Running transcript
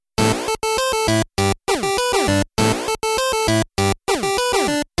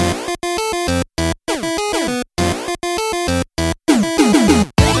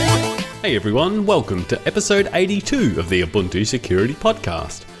everyone, welcome to episode 82 of the Ubuntu Security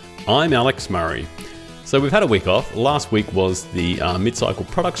Podcast. I'm Alex Murray. So we've had a week off. Last week was the mid-cycle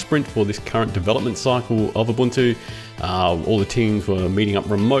product sprint for this current development cycle of Ubuntu. All the teams were meeting up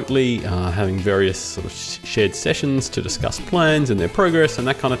remotely, having various sort of shared sessions to discuss plans and their progress and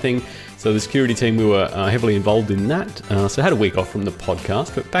that kind of thing. So the security team, we were heavily involved in that. So I had a week off from the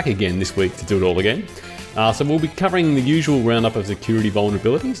podcast, but back again this week to do it all again. So we'll be covering the usual roundup of security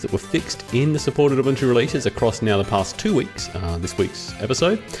vulnerabilities that were fixed in the supported Ubuntu releases across now the past 2 weeks, this week's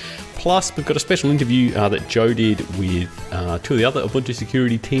episode. Plus, we've got a special interview that Joe did with two of the other Ubuntu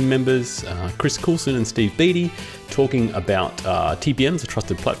security team members, Chris Coulson and Steve Beattie, talking about TPMs, the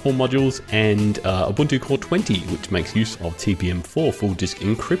Trusted Platform Modules, and Ubuntu Core 20, which makes use of TPM4 full disk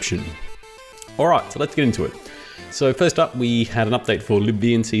encryption. Alright, so let's get into it. So first up, we had an update for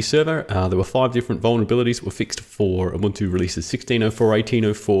libVNC Server. There were 5 different vulnerabilities that were fixed for Ubuntu releases 16.04,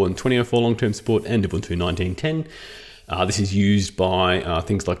 18.04, and 20.04 long-term support, and Ubuntu 19.10. This is used by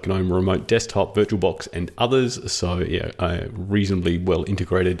things like GNOME Remote Desktop, VirtualBox, and others. So yeah, a reasonably well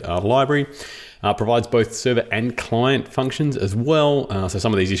integrated library. Provides both server and client functions as well. So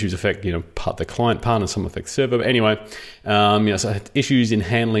some of these issues affect, the client part, and some affect server. But anyway, so issues in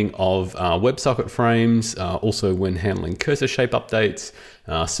handling of WebSocket frames, also when handling cursor shape updates,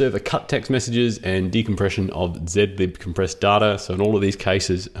 server cut text messages, and decompression of zlib compressed data. So in all of these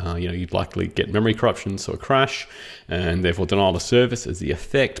cases, you'd likely get memory corruption, so a crash, and therefore denial of service as the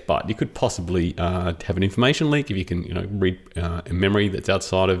effect. But you could possibly have an information leak if you can, read a memory that's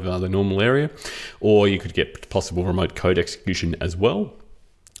outside of the normal area. Or you could get possible remote code execution as well.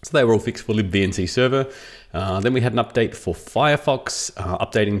 So they were all fixed for libVNC Server. Then we had an update for Firefox,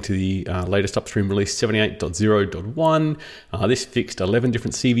 updating to the latest upstream release 78.0.1. This fixed 11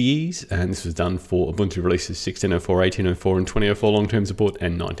 different CVEs, and this was done for Ubuntu releases 16.04, 18.04, and 20.04 long-term support,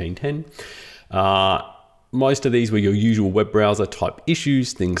 and 19.10. Most of these were your usual web browser type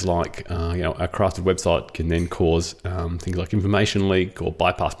issues, things like, a crafted website can then cause things like information leak or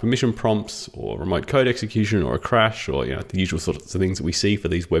bypass permission prompts or remote code execution or a crash or, the usual sorts of things that we see for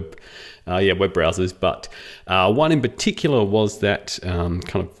these web browsers. But one in particular was that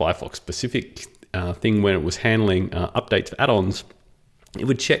kind of Firefox specific thing when it was handling updates for add-ons. It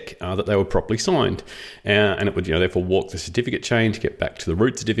would check that they were properly signed, and it would therefore walk the certificate chain to get back to the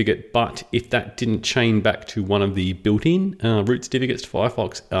root certificate. But if that didn't chain back to one of the built-in root certificates to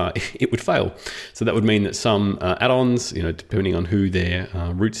Firefox, it would fail. So that would mean that some add-ons, depending on who their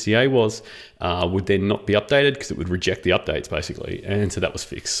root CA was, would then not be updated because it would reject the updates basically. And so that was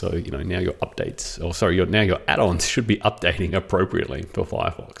fixed. So now your add-ons should be updating appropriately for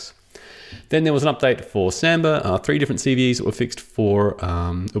Firefox. Then there was an update for Samba, 3 different CVEs that were fixed for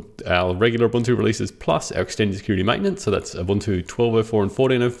our regular Ubuntu releases plus our extended security maintenance. So that's Ubuntu 12.04 and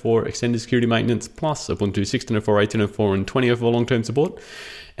 14.04 extended security maintenance plus Ubuntu 16.04, 18.04 and 20.04 long-term support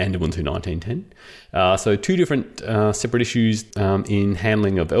and Ubuntu 19.10. So 2 different separate issues in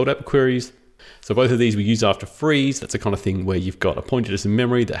handling of LDAP queries. So both of these we use after freeze. That's the kind of thing where you've got a pointer to some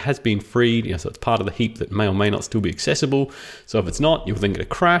memory that has been freed, so it's part of the heap that may or may not still be accessible. So if it's not, you'll then get a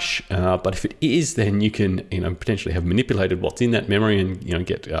crash. But if it is, then you can potentially have manipulated what's in that memory and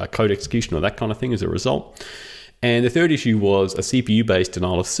get code execution or that kind of thing as a result. And the third issue was a CPU-based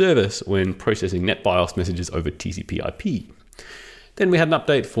denial of service when processing NetBIOS messages over TCP/IP. Then we had an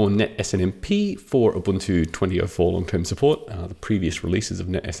update for NetSNMP for Ubuntu 20.04 long-term support. The previous releases of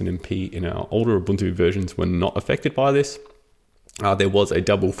NetSNMP in our older Ubuntu versions were not affected by this. There was a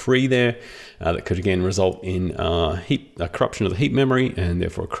double free there that could again result in corruption of the heap memory and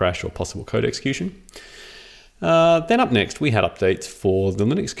therefore a crash or possible code execution. Then up next, we had updates for the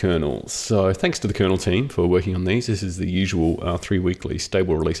Linux kernel. So thanks to the kernel team for working on these. This is the usual 3-weekly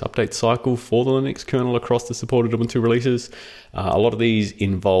stable release update cycle for the Linux kernel across the supported Ubuntu releases. A lot of these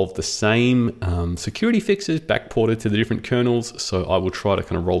involve the same security fixes backported to the different kernels. So I will try to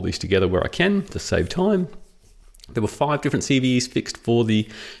kind of roll these together where I can to save time. There were 5 different CVEs fixed for the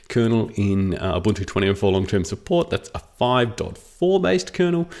kernel in Ubuntu 20.04 long-term support. That's a 5.4 based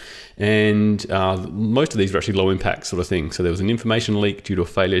kernel, and most of these were actually low impact sort of things. So there was an information leak due to a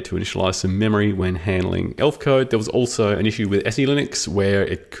failure to initialize some memory when handling ELF code. There was also an issue with SE Linux where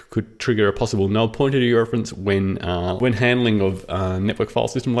it could trigger a possible null pointer dereference when handling of network file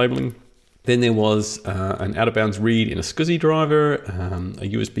system labeling. Then there was an out-of-bounds read in a SCSI driver, a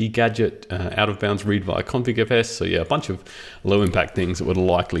USB gadget, out-of-bounds read via config.fs. So yeah, a bunch of low-impact things that would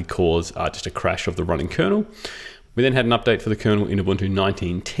likely cause just a crash of the running kernel. We then had an update for the kernel in Ubuntu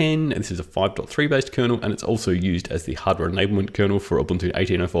 19.10. This is a 5.3 based kernel, and it's also used as the hardware enablement kernel for Ubuntu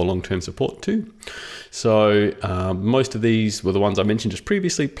 18.04 long-term support too. So most of these were the ones I mentioned just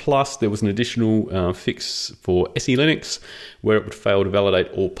previously, plus there was an additional fix for SE Linux where it would fail to validate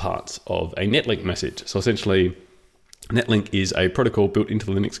all parts of a netlink message. So essentially, Netlink is a protocol built into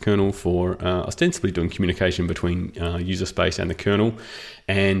the Linux kernel for ostensibly doing communication between user space and the kernel.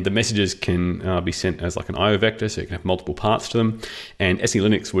 And the messages can be sent as like an IO vector, so you can have multiple parts to them. And SE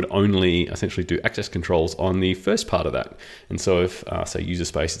Linux would only essentially do access controls on the first part of that. And so if, say, user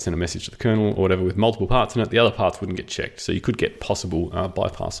space had sent a message to the kernel or whatever with multiple parts in it, the other parts wouldn't get checked. So you could get possible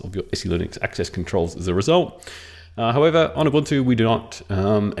bypass of your SE Linux access controls as a result. However, on Ubuntu, we do not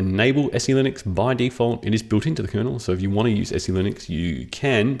enable SE Linux by default. It is built into the kernel, so if you want to use SE Linux, you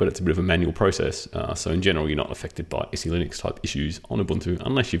can, but it's a bit of a manual process. So in general, you're not affected by SE Linux type issues on Ubuntu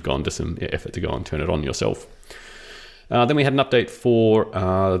unless you've gone to some effort to go and turn it on yourself. Then we had an update for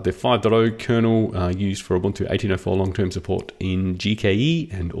the 5.0 kernel used for Ubuntu 18.04 long-term support in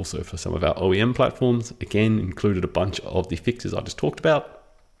GKE and also for some of our OEM platforms. Again, included a bunch of the fixes I just talked about.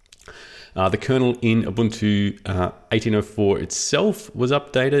 The kernel in Ubuntu 18.04 itself was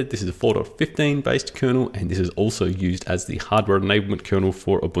updated. This is a 4.15 based kernel, and this is also used as the hardware enablement kernel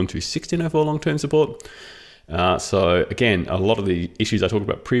for Ubuntu 16.04 long-term support. So again, a lot of the issues I talked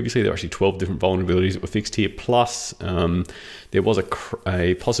about previously, there are actually 12 different vulnerabilities that were fixed here. Plus, there was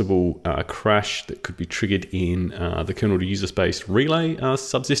a possible crash that could be triggered in the kernel to user space relay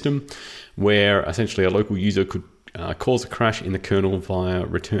subsystem, where essentially a local user could cause a crash in the kernel via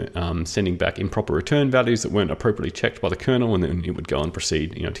sending back improper return values that weren't appropriately checked by the kernel, and then it would go and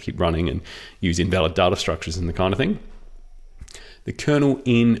proceed, to keep running and use invalid data structures and the kind of thing. The kernel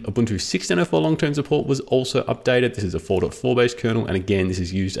in Ubuntu 16.04 long-term support was also updated. This is a 4.4 based kernel, and again, this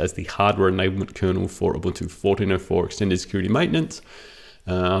is used as the hardware enablement kernel for Ubuntu 14.04 extended security maintenance.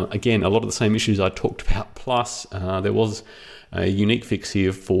 Again, a lot of the same issues I talked about, plus there was a unique fix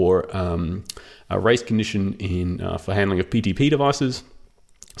here for a race condition for handling of PTP devices.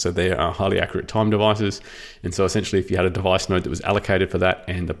 So they are highly accurate time devices. And so essentially, if you had a device node that was allocated for that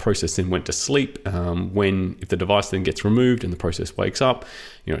and the process then went to sleep, if the device then gets removed and the process wakes up,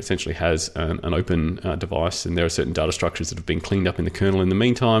 it essentially has an open device, and there are certain data structures that have been cleaned up in the kernel in the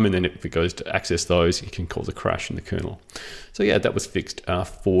meantime. And then if it goes to access those, it can cause a crash in the kernel. So yeah, that was fixed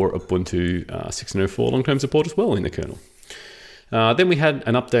for Ubuntu 16.04 long-term support as well in the kernel. Then we had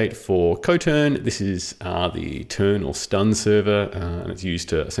an update for Coturn. This is the turn or stun server, and it's used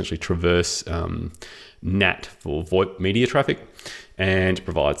to essentially traverse NAT for VoIP media traffic, and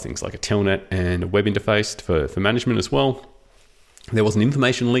provides things like a telnet and a web interface for management as well. There was an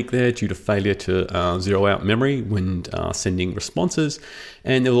information leak there due to failure to zero out memory when sending responses,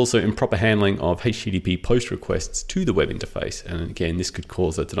 and there was also improper handling of HTTP post requests to the web interface. And again, this could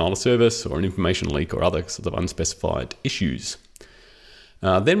cause a denial of service or an information leak or other sort of unspecified issues.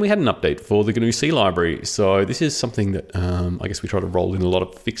 Then we had an update for the GNU C library. So this is something that I guess we try to roll in a lot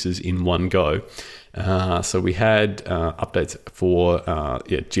of fixes in one go. So we had updates for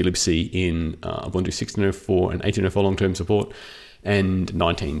glibc in Ubuntu 16.04 and 18.04 long-term support, and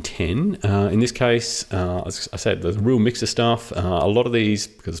 19.10. In this case, as I said, there's a real mix of stuff. A lot of these,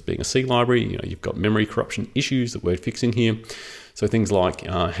 because being a C library, you've got memory corruption issues that we're fixing here. So things like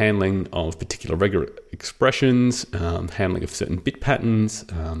handling of particular regular expressions, handling of certain bit patterns,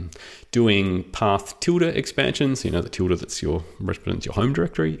 doing path tilde expansions, the tilde that's represents your home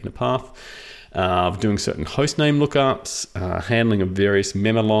directory in a path, doing certain hostname lookups, handling of various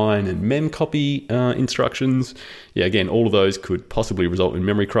memalign and memcopy instructions. Yeah, again, all of those could possibly result in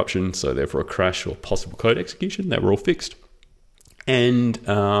memory corruption, so therefore a crash or possible code execution. They were all fixed. And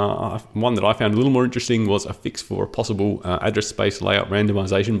one that I found a little more interesting was a fix for a possible address space layout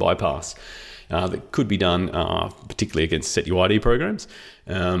randomization bypass that could be done particularly against setuid programs,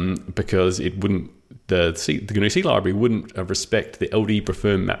 because it wouldn't. The GNU C library wouldn't respect the LD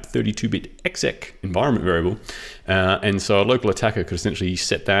prefer map 32-bit exec environment variable, and so a local attacker could essentially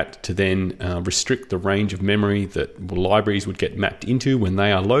set that to then restrict the range of memory that libraries would get mapped into when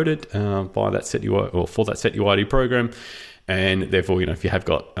they are loaded by that setuid or for that setuid program. And therefore, if you have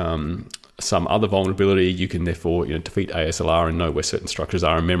got some other vulnerability, you can therefore defeat ASLR and know where certain structures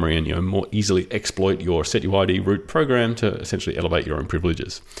are in memory, and more easily exploit your setuid root program to essentially elevate your own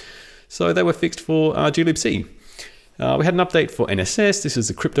privileges. So they were fixed for glibc. We had an update for NSS. This is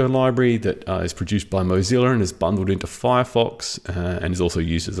a crypto library that is produced by Mozilla and is bundled into Firefox, and is also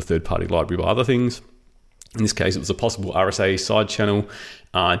used as a third-party library by other things. In this case, it was a possible RSA side channel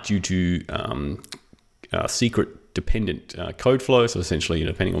due to secret dependent code flow. So essentially,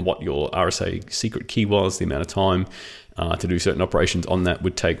 depending on what your RSA secret key was, the amount of time to do certain operations on that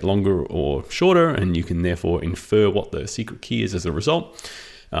would take longer or shorter, and you can therefore infer what the secret key is as a result.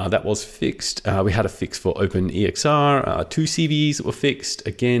 That was fixed. We had a fix for OpenEXR, 2 CVEs that were fixed.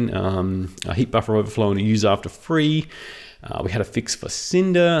 Again, a heap buffer overflow and a use after free. We had a fix for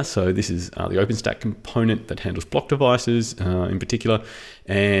Cinder. So this is the OpenStack component that handles block devices in particular.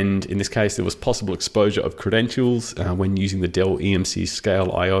 And in this case, there was possible exposure of credentials when using the Dell EMC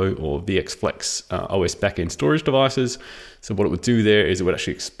Scale IO or VxFlex OS backend storage devices. So what it would do there is it would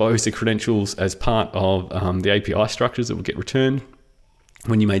actually expose the credentials as part of the API structures that would get returned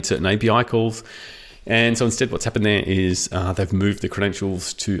when you made certain API calls. And so instead what's happened there is they've moved the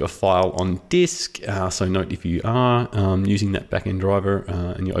credentials to a file on disk. So note, if you are using that backend driver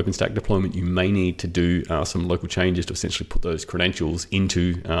in your OpenStack deployment, you may need to do some local changes to essentially put those credentials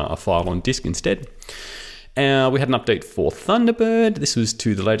into a file on disk instead. We had an update for Thunderbird. This was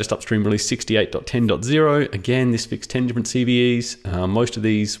to the latest upstream release 68.10.0. Again, this fixed 10 different CVEs. Most of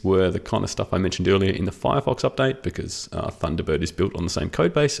these were the kind of stuff I mentioned earlier in the Firefox update, because Thunderbird is built on the same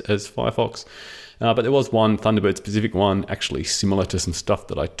code base as Firefox. But there was one Thunderbird specific one, actually similar to some stuff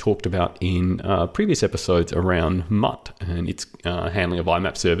that I talked about in previous episodes around Mutt and its handling of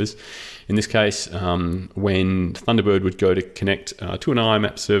IMAP servers. In this case, when Thunderbird would go to connect to an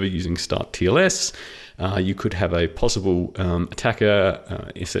IMAP server using Start TLS, you could have a possible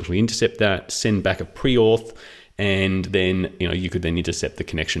attacker essentially intercept that, send back a pre-auth, and then you could then intercept the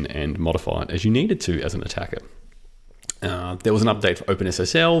connection and modify it as you needed to as an attacker. There was an update for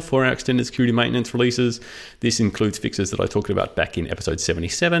OpenSSL for our extended security maintenance releases. This includes fixes that I talked about back in episode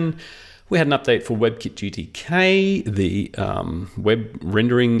 77. We had an update for WebKit GTK, the web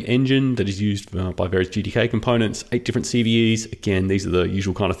rendering engine that is used by various GTK components, 8 different CVEs. Again, these are the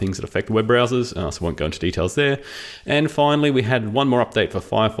usual kind of things that affect web browsers, so I won't go into details there. And finally, we had one more update for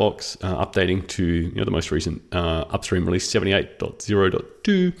Firefox, updating to the most recent upstream release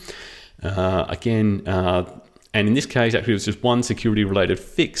 78.0.2. And in this case, actually, it was just one security-related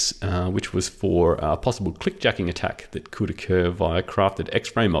fix, which was for a possible clickjacking attack that could occur via crafted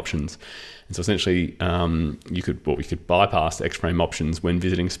X-frame options. And so essentially, we could bypass the X-frame options when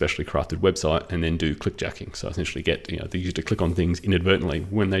visiting a specially crafted website and then do clickjacking. So essentially get the user to click on things inadvertently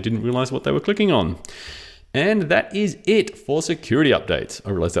when they didn't realize what they were clicking on. And that is it for security updates.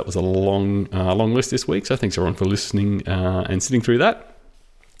 I realized that was a long list this week, so thanks everyone for listening and sitting through that.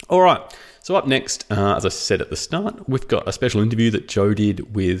 All right. So up next, as I said at the start, we've got a special interview that Joe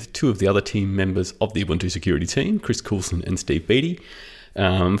did with 2 of the other team members of the Ubuntu security team, Chris Coulson and Steve Beattie.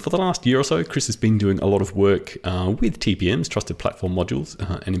 For the last year or so, Chris has been doing a lot of work with TPMs, Trusted Platform Modules,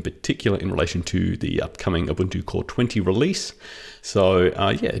 and in particular in relation to the upcoming Ubuntu Core 20 release. So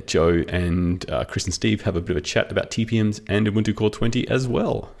Joe and Chris and Steve have a bit of a chat about TPMs and Ubuntu Core 20 as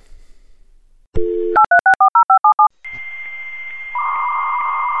well.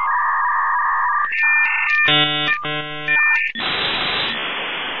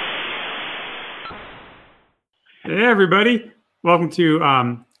 Hey everybody, welcome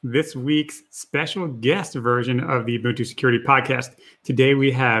to this week's special guest version of the Ubuntu Security Podcast. Today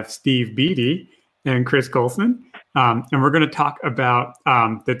we have Steve Beattie and Chris Coulson, and we're going to talk about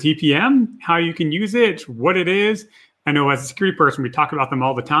the TPM, how you can use it, what it is. I know as a security person we talk about them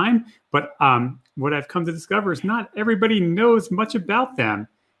all the time, but what I've come to discover is not everybody knows much about them.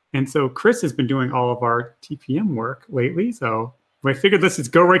 And so Chris has been doing all of our TPM work lately, so I figured let's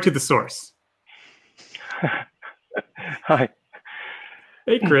just go right to the source. Hi.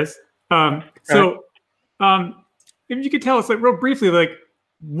 Hey, Chris. If you could tell us, real briefly,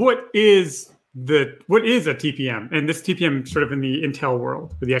 what is a TPM? And this TPM sort of in the Intel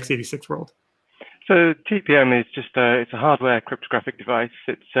world, or the x86 world. So TPM is just it's a hardware cryptographic device.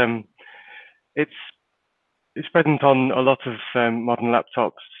 It's present on a lot of modern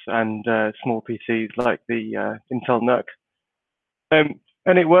laptops and small PCs like the Intel NUC,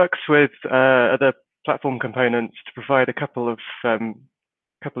 and it works with other platform components to provide a couple of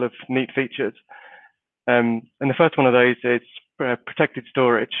neat features. And the first one of those is protected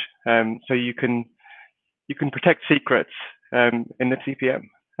storage. So you can protect secrets in the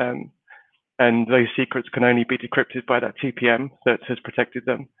TPM, and those secrets can only be decrypted by that TPM that has protected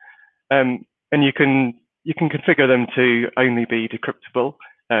them. And you can configure them to only be decryptable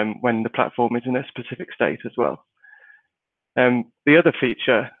when the platform is in a specific state as well. The other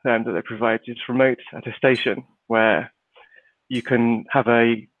feature that they provide is remote attestation, where you can have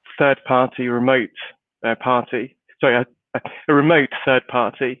a third-party remote a remote third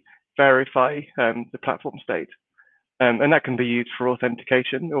party verify the platform state. And that can be used for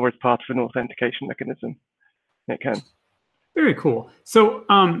authentication or as part of an authentication mechanism. it can. Very cool. So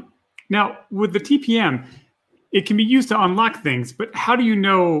now with the TPM, it can be used to unlock things, but how do you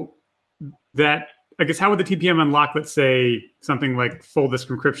know that? I guess how would the TPM unlock, let's say, something like full disk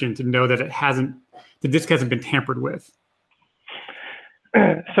encryption to know that the disk hasn't been tampered with?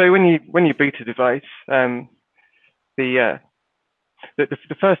 So when you boot a device, the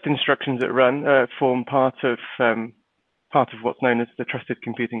first instructions that run form part of what's known as the trusted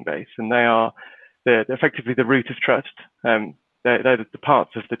computing base, and they are effectively the root of trust. They're the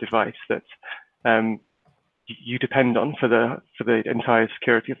parts of the device that you depend on for the entire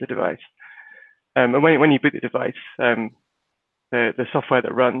security of the device. And when you boot the device, the software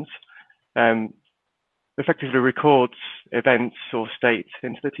that runs effectively records events or state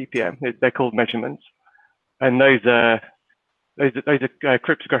into the TPM. They're called measurements, and those are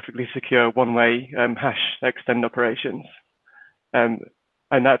cryptographically secure one-way hash extend operations. And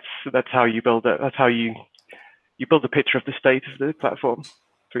that's how you build it. That's how you build a picture of the state of the platform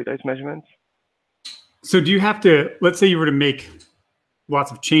through those measurements. So do you have to, let's say you were to make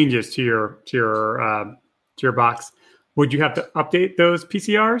lots of changes to your box, would you have to update those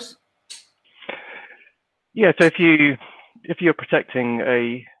PCRs? Yeah. So if you're protecting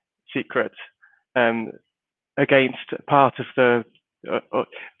a secret against part of the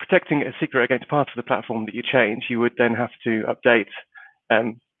protecting a secret against part of the platform that you change, you would then have to update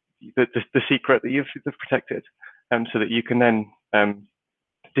the secret that you've protected, so that you can then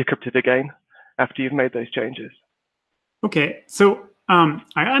decrypt it again after you've made those changes. Okay, so I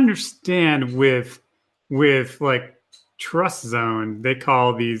understand with like Trust Zone, they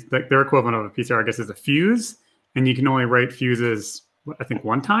call these, like, their equivalent of a PCR, I guess, is a fuse, and you can only write fuses, I think,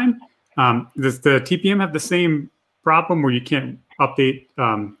 one time. Does the TPM have the same problem where you can't update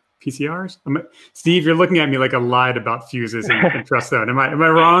PCRs? Steve, you're looking at me like I lied about fuses in Trust Zone. Am I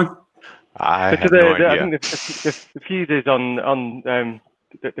wrong? I have no idea. I think the fuses on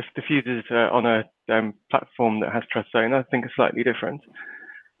the fuses on a platform that has Trust Zone, I think, are slightly different.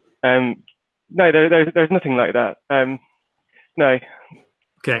 No, there's nothing like that. No.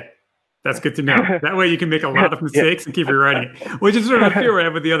 Okay, that's good to know. That way you can make a lot of mistakes and keep rewriting it, which is sort of a fear I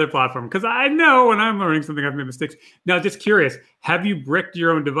have with the other platform, because I know when I'm learning something, I've made mistakes. Now, just curious, have you bricked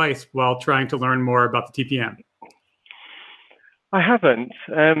your own device while trying to learn more about the TPM? I haven't.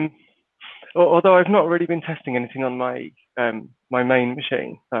 Although I've not really been testing anything on my my main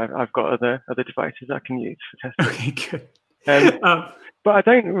machine. I've got other devices I can use for testing. Okay, good. But I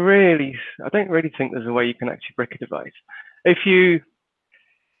don't really think there's a way you can actually brick a device. If you're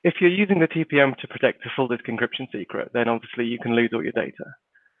using the TPM to protect a full disk encryption secret, then obviously you can lose all your data.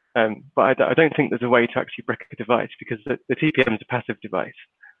 But I don't think there's a way to actually brick a device, because the TPM is a passive device.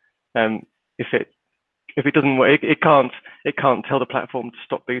 If it doesn't work, it can't tell the platform to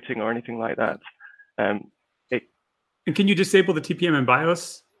stop booting or anything like that. And can you disable the TPM in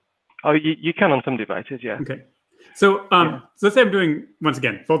BIOS? Oh, you can on some devices, yeah. Okay. So, so let's say I'm doing, once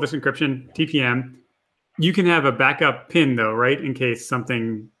again, full disk encryption, TPM. You can have a backup pin, though, right, in case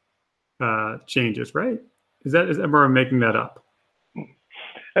something changes, right? Is that or am I making that up?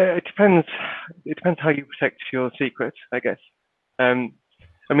 It depends. It depends how you protect your secret, I guess. I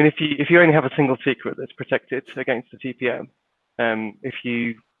mean, if you only have a single secret that's protected against the TPM, if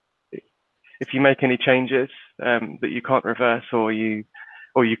you make any changes that you can't reverse, or you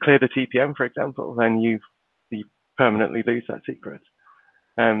clear the TPM, for example, then you permanently lose that secret.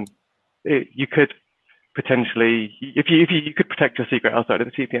 You could potentially, if you could protect your secret outside of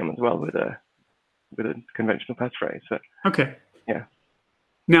the TPM as well with a conventional passphrase. So, okay. Yeah.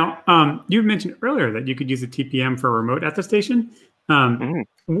 Now, you mentioned earlier that you could use a TPM for remote attestation.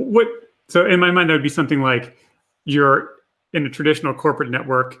 So in my mind, that would be something like you're in a traditional corporate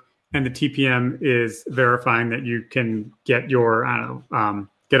network, and the TPM is verifying that you can get your,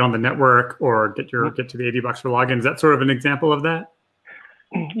 get on the network or get to the AD box for login. Is that sort of an example of that?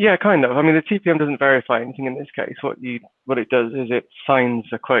 Yeah, kind of. I mean, the TPM doesn't verify anything in this case. What it does is it signs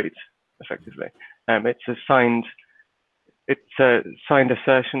a quote, effectively. It's a signed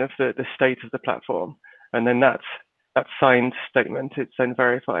assertion of the state of the platform, and then that signed statement, it's then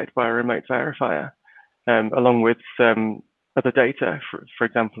verified by a remote verifier, along with other data, for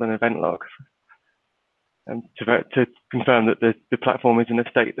example, an event log, to confirm that the platform is in a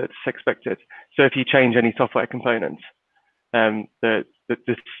state that's expected. So if you change any software components, the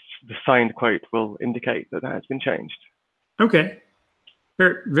signed quote will indicate that has been changed. Okay.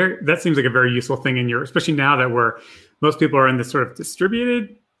 That seems like a very useful thing especially now that most people are in this sort of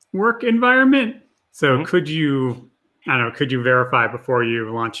distributed work environment. So could you verify before you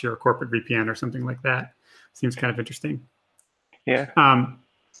launch your corporate VPN or something like that? Seems kind of interesting. Yeah.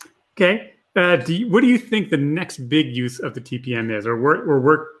 Okay. What do you think the next big use of the TPM is, or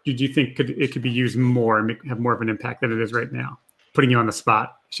where did you think it could be used more and have more of an impact than it is right now? Putting you on the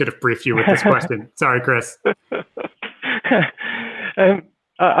spot. Should have briefed you with this question. Sorry, Chris.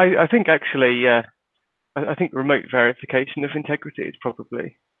 I think actually, I think remote verification of integrity is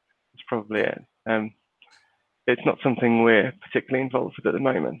probably it. It's not something we're particularly involved with at the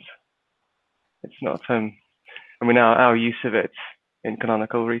moment. It's not. Our use of it in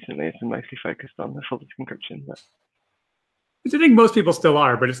Canonical recently has been mostly focused on the full disk encryption. Which I think most people still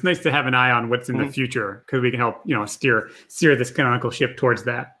are, but it's nice to have an eye on what's in the future because we can help, steer this Canonical ship towards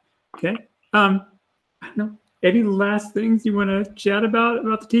that. Okay. I don't know. Any last things you want to chat about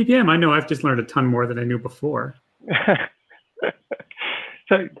the TPM? I know I've just learned a ton more than I knew before.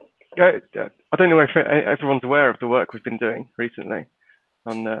 So I don't know if everyone's aware of the work we've been doing recently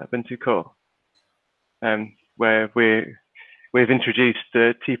on Ubuntu Core, where we've introduced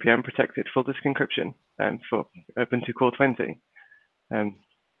the TPM protected full disk encryption for Ubuntu Core 20, and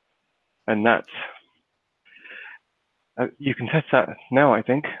that you can test that now. I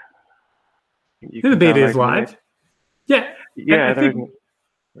think the beta is live. Yeah. I think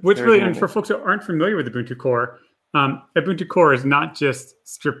what's really, and for folks who aren't familiar with Ubuntu Core, Ubuntu Core is not just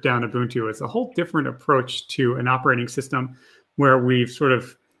stripped down Ubuntu. It's a whole different approach to an operating system where we've sort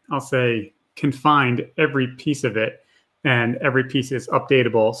of, I'll say, confined every piece of it, and every piece is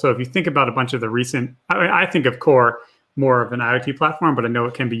updatable. So if you think about a bunch of the recent, I think of Core more of an IoT platform, but I know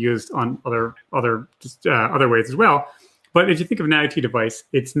it can be used on other ways as well. But if you think of an IoT device,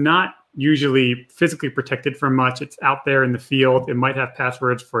 it's not usually physically protected from much. It's out there in the field. It might have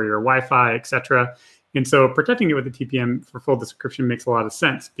passwords for your Wi-Fi, etc. And so protecting it with the TPM for full disk encryption makes a lot of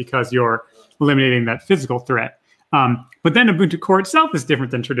sense because you're eliminating that physical threat. But then Ubuntu Core itself is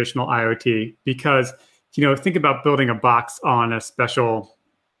different than traditional IoT because, think about building a box on a special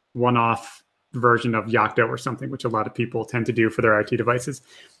one-off version of Yocto or something, which a lot of people tend to do for their IoT devices.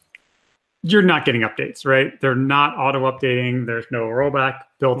 You're not getting updates, right? They're not auto-updating. There's no rollback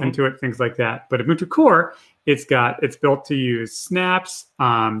built into it, things like that. But Ubuntu Core, it's built to use snaps.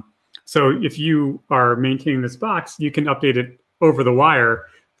 So if you are maintaining this box, you can update it over the wire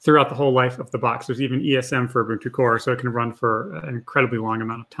throughout the whole life of the box. There's even ESM for Ubuntu Core, so it can run for an incredibly long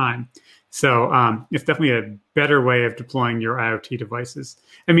amount of time. So it's definitely a better way of deploying your IoT devices.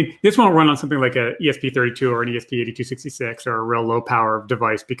 I mean, this won't run on something like an ESP32 or an ESP8266 or a real low power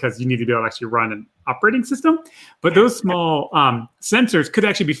device because you need to be able to actually run an operating system. But those small sensors could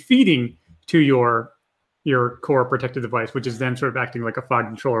actually be feeding to your core protected device, which is then sort of acting like a fog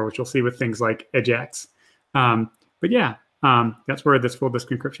controller, which you'll see with things like EdgeX. That's where this full disk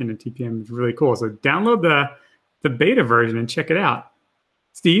encryption in TPM is really cool. So download the beta version and check it out.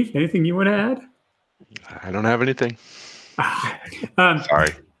 Steve, anything you want to add? I don't have anything. Sorry.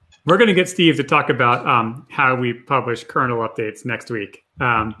 We're going to get Steve to talk about how we publish kernel updates next week.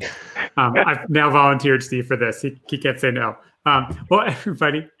 I've now volunteered Steve for this. He can't say no. Well,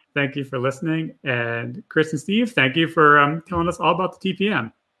 everybody, thank you for listening. And Chris and Steve, thank you for telling us all about the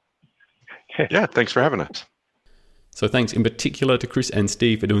TPM. Yeah, thanks for having us. So thanks in particular to Chris and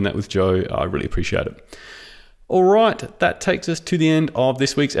Steve for doing that with Joe. I really appreciate it. All right, that takes us to the end of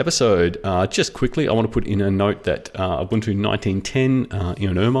this week's episode. Just quickly, I want to put in a note that Ubuntu 19.10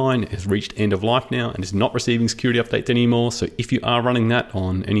 in Ermine has reached end of life now and is not receiving security updates anymore. So if you are running that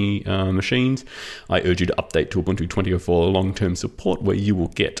on any machines, I urge you to update to Ubuntu 20.04 long-term support, where you will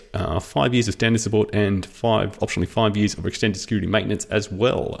get 5 years of standard support and optionally 5 years of extended security maintenance as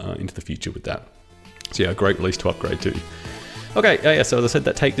well into the future with that. So yeah, a great release to upgrade to. Okay, so as I said,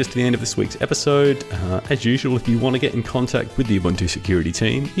 that takes us to the end of this week's episode. As usual, if you want to get in contact with the Ubuntu security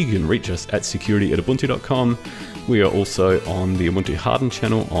team, you can reach us at security@ubuntu.com. We are also on the Ubuntu Harden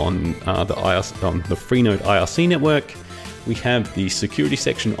channel on the Freenode IRC network. We have the security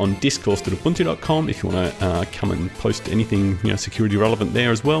section on discourse.ubuntu.com if you want to come and post anything security relevant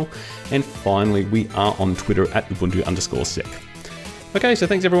there as well. And finally, we are on Twitter at Ubuntu_sec. Okay, so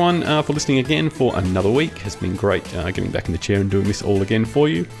thanks everyone for listening again for another week. It's been great getting back in the chair and doing this all again for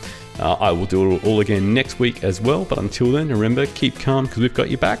you. I will do it all again next week as well, but until then, remember, keep calm because we've got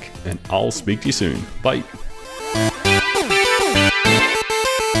your back, and I'll speak to you soon. Bye.